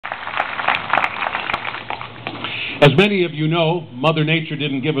As many of you know, Mother Nature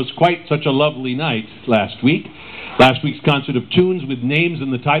didn't give us quite such a lovely night last week. Last week's concert of tunes with names in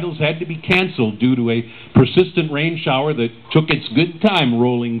the titles had to be canceled due to a persistent rain shower that took its good time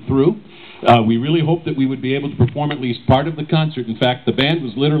rolling through. We really hoped that we would be able to perform at least part of the concert. In fact, the band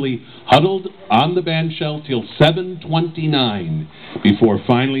was literally huddled on the band shell till 7:29 before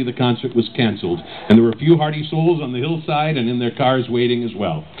finally the concert was canceled. And there were a few hearty souls on the hillside and in their cars waiting as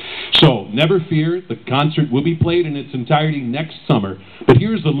well. So, never fear, the concert will be played in its entirety next summer. But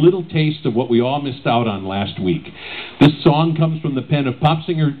here's a little taste of what we all missed out on last week. This song comes from the pen of pop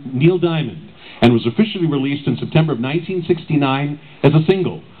singer Neil Diamond and was officially released in September of 1969 as a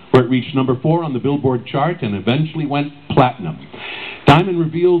single, where it reached number 4 on the Billboard chart and eventually went platinum. Diamond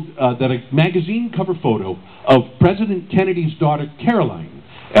revealed that a magazine cover photo of President Kennedy's daughter Caroline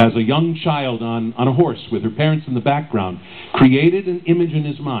as a young child on a horse with her parents in the background created an image in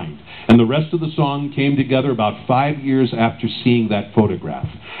his mind. And the rest of the song came together about 5 years after seeing that photograph.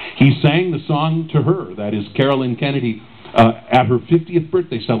 He sang the song to her, that is Carolyn Kennedy, at her 50th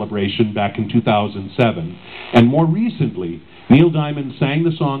birthday celebration back in 2007. And more recently, Neil Diamond sang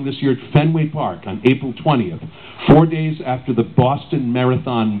the song this year at Fenway Park on April 20th, 4 days after the Boston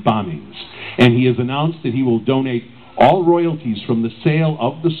Marathon bombings. And he has announced that he will donate all royalties from the sale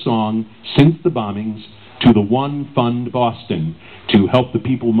of the song since the bombings to the One Fund Boston to help the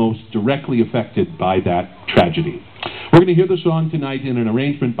people most directly affected by that tragedy. We're going to hear the song tonight in an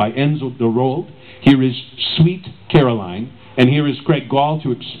arrangement by Enzo DeRold. Here is Sweet Caroline, and here is Craig Gall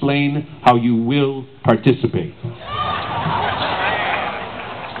to explain how you will participate.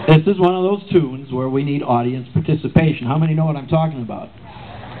 This is one of those tunes where we need audience participation. How many know what I'm talking about?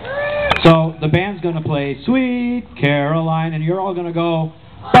 So the band's going to play Sweet Caroline, and you're all going to go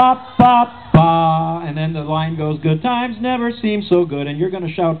ba ba ba, and then the line goes, good times never seem so good, and you're going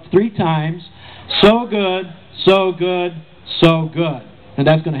to shout 3 times, so good, so good, so good. And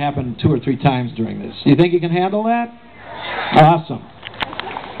that's going to happen 2 or 3 times during this. You think you can handle that? Awesome.